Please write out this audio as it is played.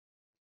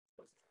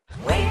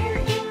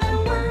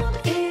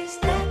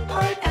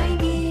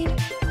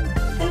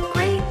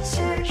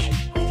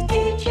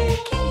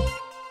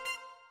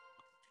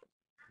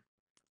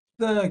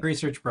The Great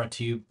Search brought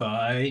to you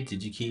by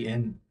DigiKey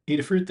and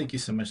Adafruit. Thank you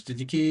so much,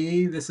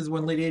 DigiKey. This is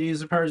when Lady Ada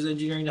uses powers of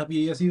engineering to help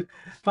you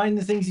find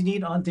the things you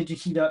need on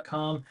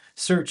digikey.com.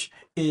 Search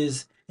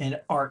is an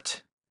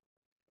art.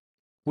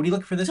 What are you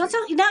looking for this So week?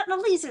 it's not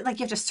only is it like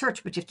you have to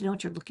search, but you have to know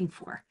what you're looking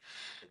for.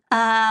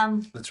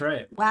 That's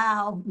right.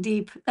 Wow,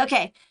 deep.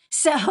 Okay,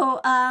 so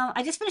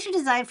I just finished a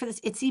design for this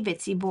itsy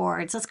bitsy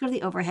board. So let's go to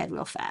the overhead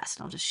real fast.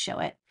 I'll just show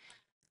it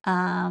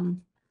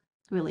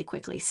really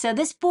quickly. So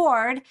this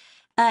board,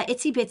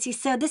 itsy bitsy.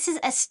 So this is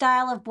a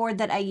style of board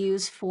that I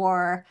use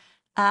for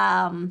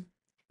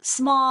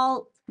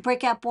small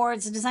breakout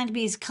boards, designed to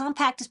be as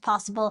compact as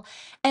possible.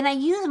 And I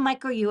use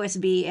micro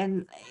USB,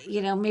 and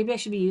maybe I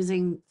should be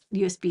using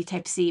USB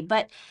Type C,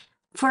 but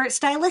for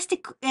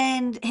stylistic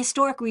and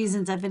historic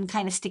reasons, I've been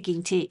kind of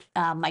sticking to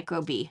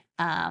micro B.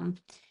 And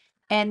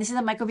this is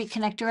a micro B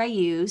connector I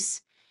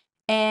use.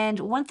 And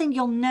one thing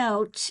you'll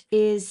note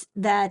is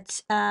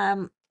that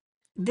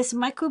this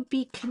micro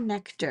B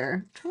connector,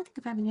 I'm trying to think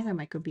if I have any other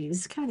micro B.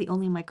 This is kind of the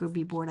only micro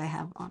B board I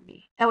have on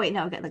me. Oh wait,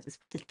 no, I've got like this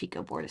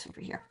Pico board is over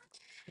here.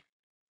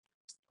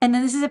 And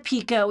then this is a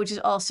Pico, which is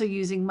also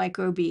using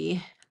micro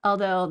B,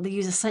 although they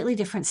use a slightly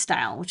different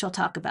style, which I'll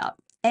talk about.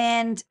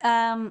 And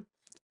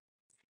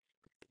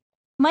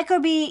micro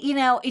B,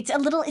 it's a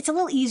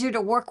little easier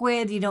to work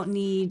with. You don't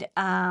need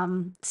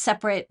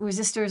separate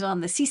resistors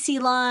on the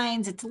CC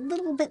lines. It's a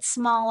little bit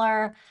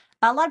smaller.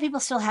 A lot of people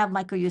still have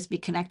micro USB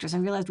connectors. I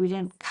realized we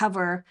didn't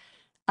cover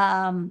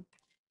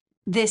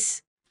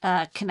this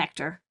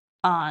connector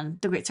on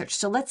the Great Search.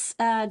 So let's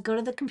go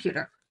to the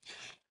computer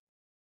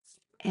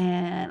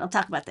and I'll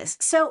talk about this.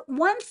 So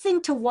one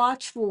thing to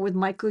watch for with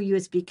micro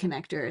USB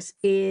connectors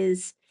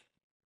is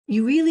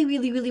you really,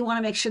 really, really want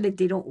to make sure that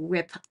they don't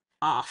rip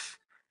off.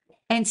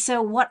 And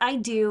so what I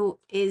do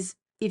is,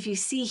 if you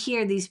see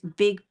here, these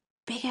big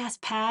ass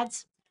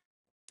pads,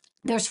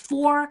 there's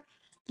 4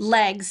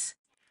 legs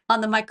on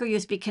the micro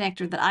USB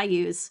connector that I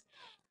use.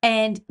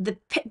 And the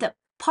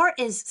part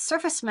is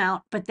surface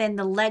mount, but then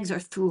the legs are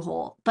through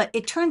hole. But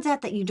it turns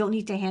out that you don't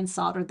need to hand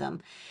solder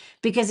them,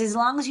 because as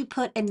long as you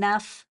put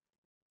enough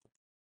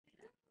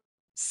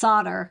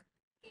solder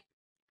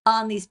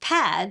on these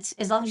pads,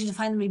 as long as you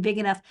define them to be big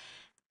enough,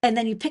 and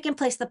then you pick and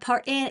place the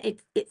part in,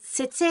 it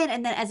sits in,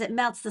 and then as it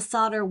melts, the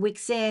solder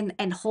wicks in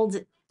and holds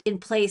it in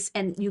place,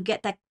 and you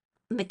get that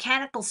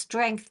mechanical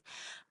strength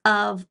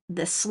of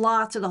the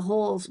slots or the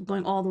holes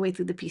going all the way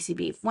through the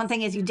PCB. One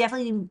thing is, you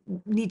definitely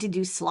need to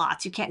do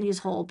slots. You can't use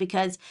hole,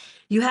 because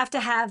you have to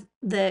have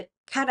the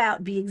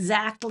cutout be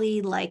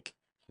exactly like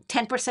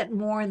 10%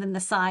 more than the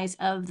size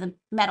of the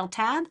metal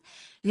tab,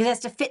 because it has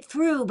to fit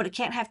through, but it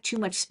can't have too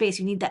much space.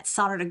 You need that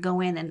solder to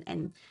go in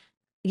and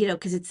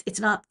because it's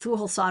not through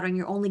hole soldering.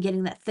 You're only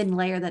getting that thin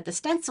layer that the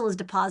stencil is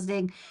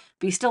depositing,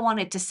 but you still want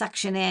it to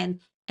suction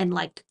in and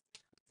like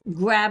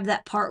grab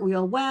that part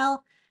real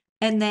well.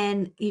 And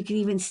then you can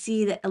even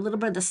see that a little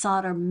bit of the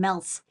solder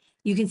melts.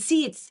 You can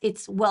see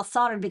it's well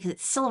soldered because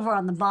it's silver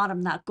on the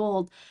bottom, not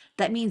gold.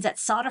 That means that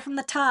solder from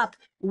the top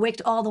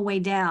wicked all the way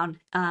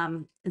down.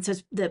 And so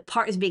the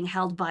part is being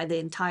held by the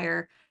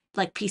entire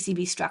like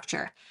PCB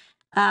structure.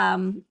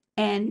 And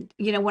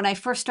when I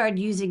first started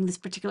using this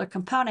particular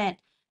component,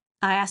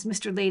 I asked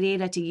Mr. Lady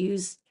Ada to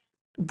use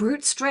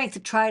brute strength to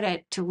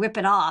try to rip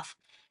it off,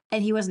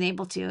 and he wasn't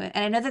able to.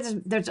 And I know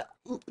that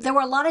there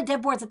were a lot of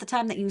dead boards at the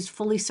time that used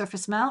fully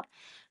surface mount,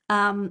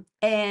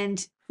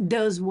 and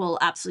those will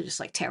absolutely just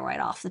like tear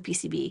right off the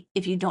PCB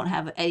if you don't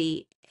have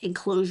any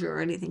enclosure or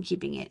anything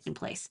keeping it in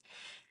place.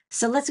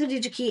 So let's go to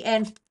DigiKey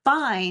and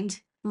find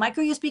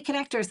micro USB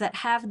connectors that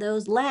have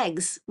those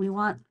legs. We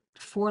want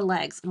 4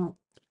 legs. And I'll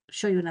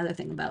show you another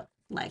thing about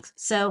legs.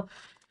 So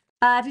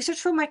if you search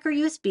for micro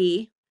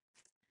USB,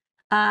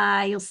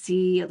 you'll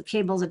see the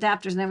cables,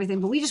 adapters, and everything,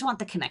 but we just want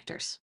the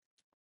connectors.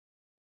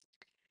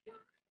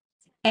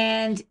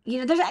 And,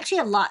 there's actually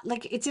a lot,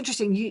 like, it's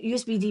interesting.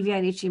 USB, DVI,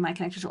 and HDMI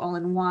connectors are all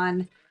in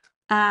one.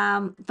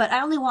 But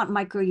I only want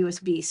micro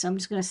USB, so I'm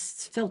just going to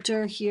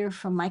filter here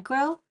from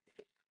micro.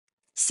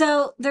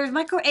 So there's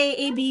micro A,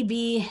 A, B,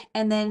 B,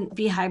 and then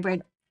B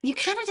hybrid. You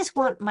kind of just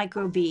want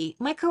micro B.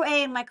 Micro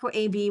A and micro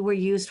AB were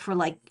used for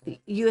like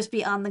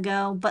USB on the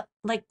go, but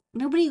like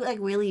nobody like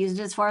really used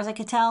it as far as I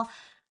could tell.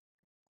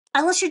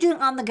 Unless you're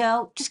doing on the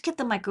go, just get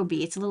the micro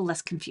B. It's a little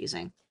less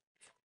confusing.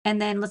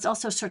 And then let's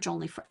also search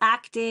only for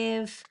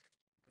active.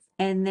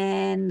 And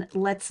then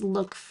let's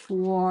look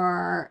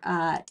for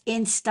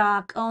in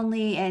stock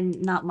only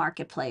and not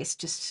marketplace.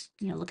 Just,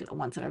 look at the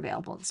ones that are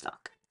available in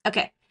stock.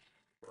 Okay.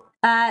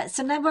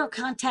 So number of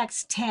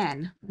contacts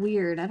 10.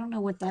 Weird. I don't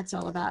know what that's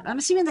all about. I'm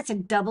assuming that's a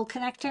double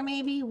connector,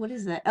 maybe. What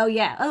is that? Oh,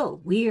 yeah. Oh,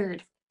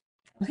 weird.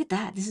 Look at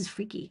that. This is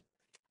freaky.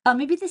 Oh,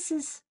 maybe this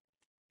is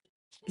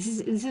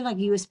like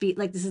USB,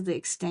 like this is the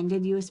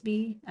extended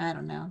USB. I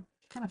don't know.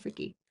 Kind of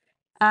freaky.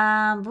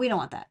 But we don't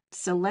want that.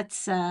 So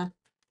let's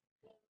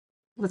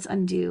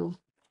undo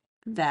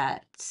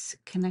that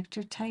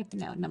connector type.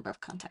 No, number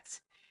of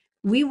contacts.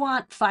 We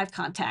want 5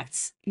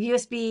 contacts: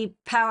 USB,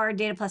 power,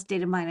 data plus,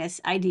 data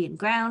minus, ID, and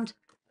ground.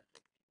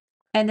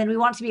 And then we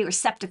want it to be a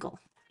receptacle.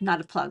 not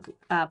a plug.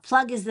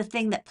 Plug is the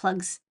thing that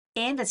plugs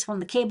in. That's from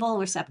the cable.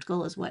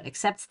 Receptacle is what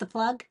accepts the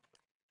plug.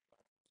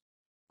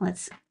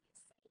 Let's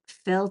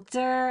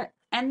filter.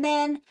 And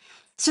then,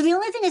 so the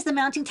only thing is the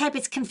mounting type.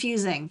 It's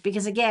confusing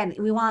because again,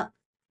 we want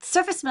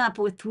surface mount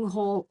with through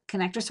hole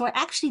connector. So I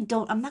actually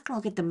I'm not going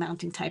to look at the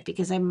mounting type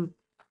because I'm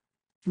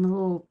a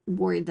little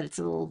worried that it's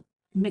a little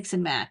mix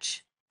and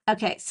match.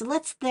 Okay, so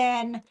let's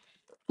then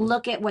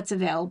look at what's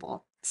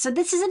available. So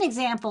this is an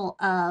example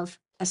of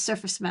a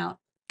surface mount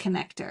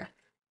connector.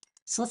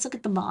 So let's look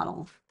at the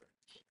model.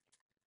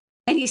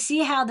 And you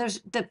see how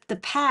there's the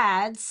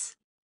pads.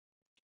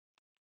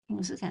 Oh,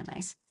 this is kind of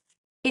nice.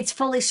 It's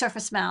fully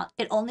surface mount.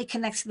 It only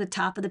connects to the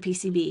top of the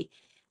PCB.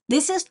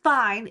 This is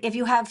fine if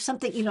you have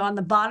something, you know, on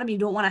the bottom. You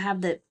don't want to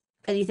have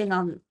anything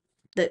on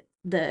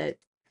the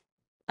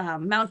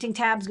mounting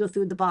tabs go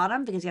through the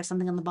bottom because you have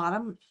something on the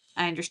bottom.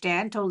 I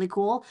understand, totally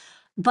cool.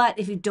 But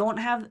if you don't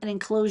have an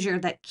enclosure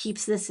that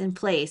keeps this in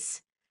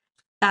place,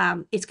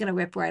 it's going to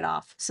rip right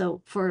off.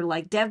 So for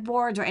like dev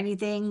boards or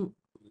anything,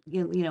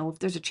 you know, if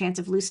there's a chance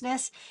of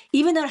looseness,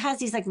 even though it has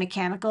these like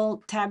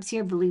mechanical tabs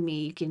here, believe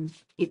me,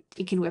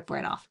 it can rip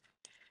right off.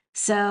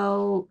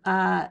 So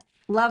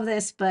love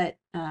this, but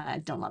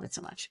don't love it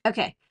so much.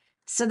 Okay,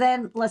 so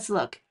then let's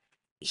look.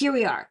 Here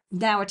we are.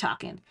 Now we're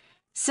talking.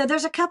 So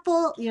there's a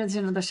couple, you know, there's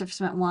another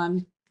surface mount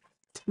one,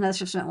 another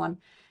surface mount one.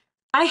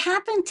 I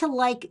happen to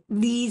like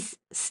these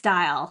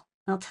style.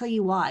 I'll tell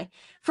you why.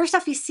 First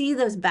off, you see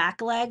those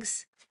back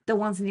legs, the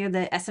ones near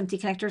the SMT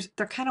connectors,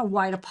 they're kind of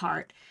wide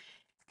apart.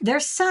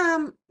 There's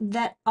some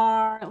that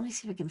are, let me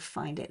see if I can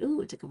find it. Ooh,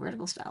 it's like a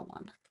vertical style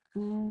one.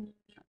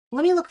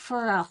 Let me look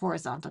for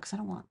horizontal because I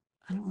don't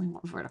really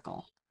want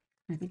vertical.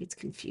 I think it's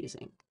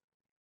confusing.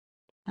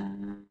 I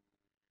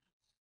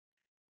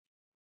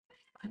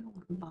don't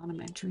want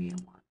bottom entry. I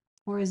want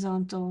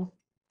horizontal.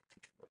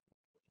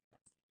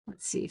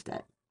 Let's see if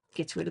that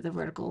gets rid of the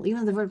vertical. Even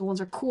though the vertical ones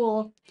are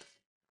cool.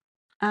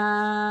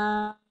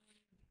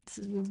 This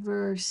is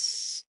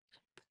reverse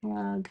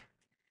plug.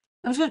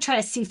 I'm just gonna try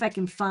to see if I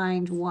can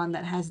find one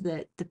that has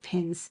the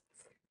pins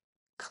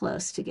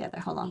close together.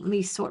 Hold on, let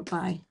me sort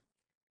by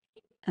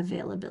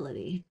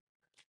availability.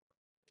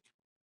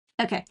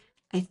 Okay,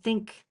 I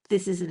think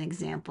this is an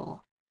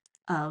example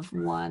of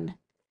one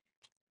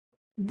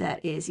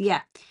that is,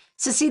 yeah.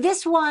 So see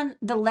this one,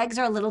 the legs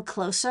are a little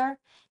closer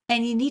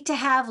and you need to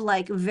have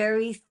like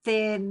very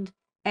thin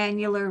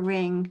annular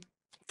ring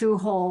through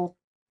hole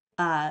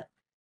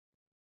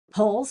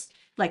holes,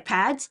 like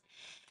pads.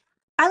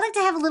 I like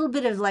to have a little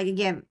bit of like,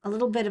 again, a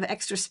little bit of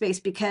extra space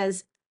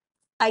because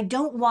I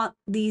don't want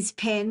these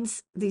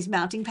pins, these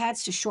mounting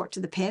pads to short to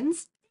the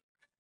pins.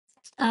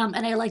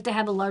 And I like to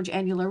have a large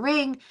annular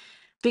ring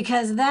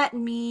because that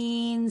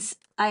means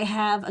I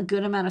have a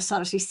good amount of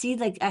solder. So you see,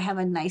 like I have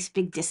a nice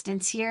big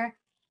distance here.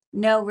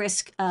 No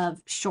risk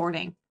of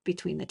shorting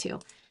between the two.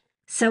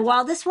 So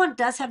while this one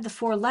does have the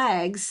 4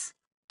 legs,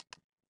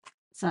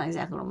 it's not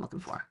exactly what I'm looking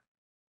for.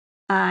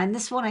 And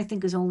this one I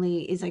think is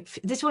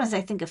this one is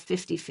I think a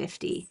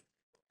 50-50.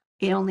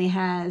 It only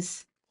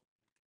has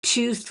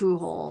 2 through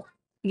hole.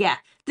 Yeah,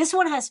 this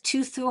one has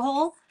 2 through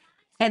hole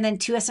and then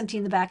 2 SMT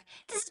in the back.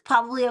 This is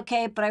probably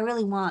okay, but I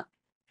really want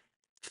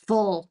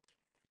full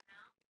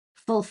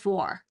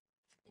 4.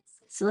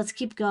 So let's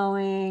keep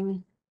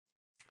going.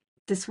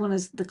 This one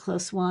is the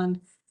close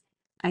one.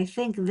 I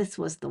think this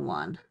was the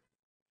one.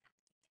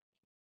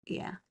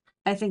 Yeah,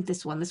 I think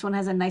this one. This one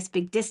has a nice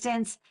big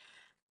distance.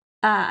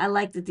 I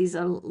like that these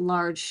are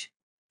large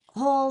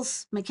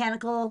holes,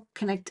 mechanical,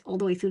 connect all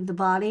the way through the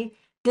body.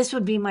 This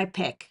would be my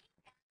pick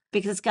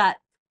because it's got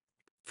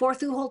 4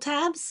 through hole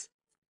tabs,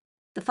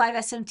 the 5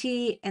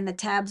 SMT, and the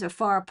tabs are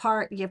far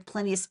apart. You have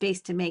plenty of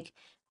space to make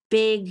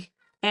big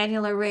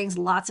annular rings,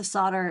 lots of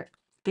solder,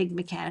 big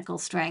mechanical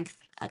strength.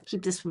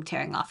 Keep this from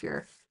tearing off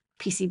your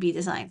PCB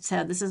design.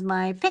 So this is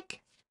my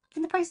pick.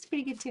 And the price is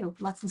pretty good too.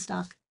 Lots in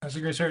stock. That's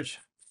a great search.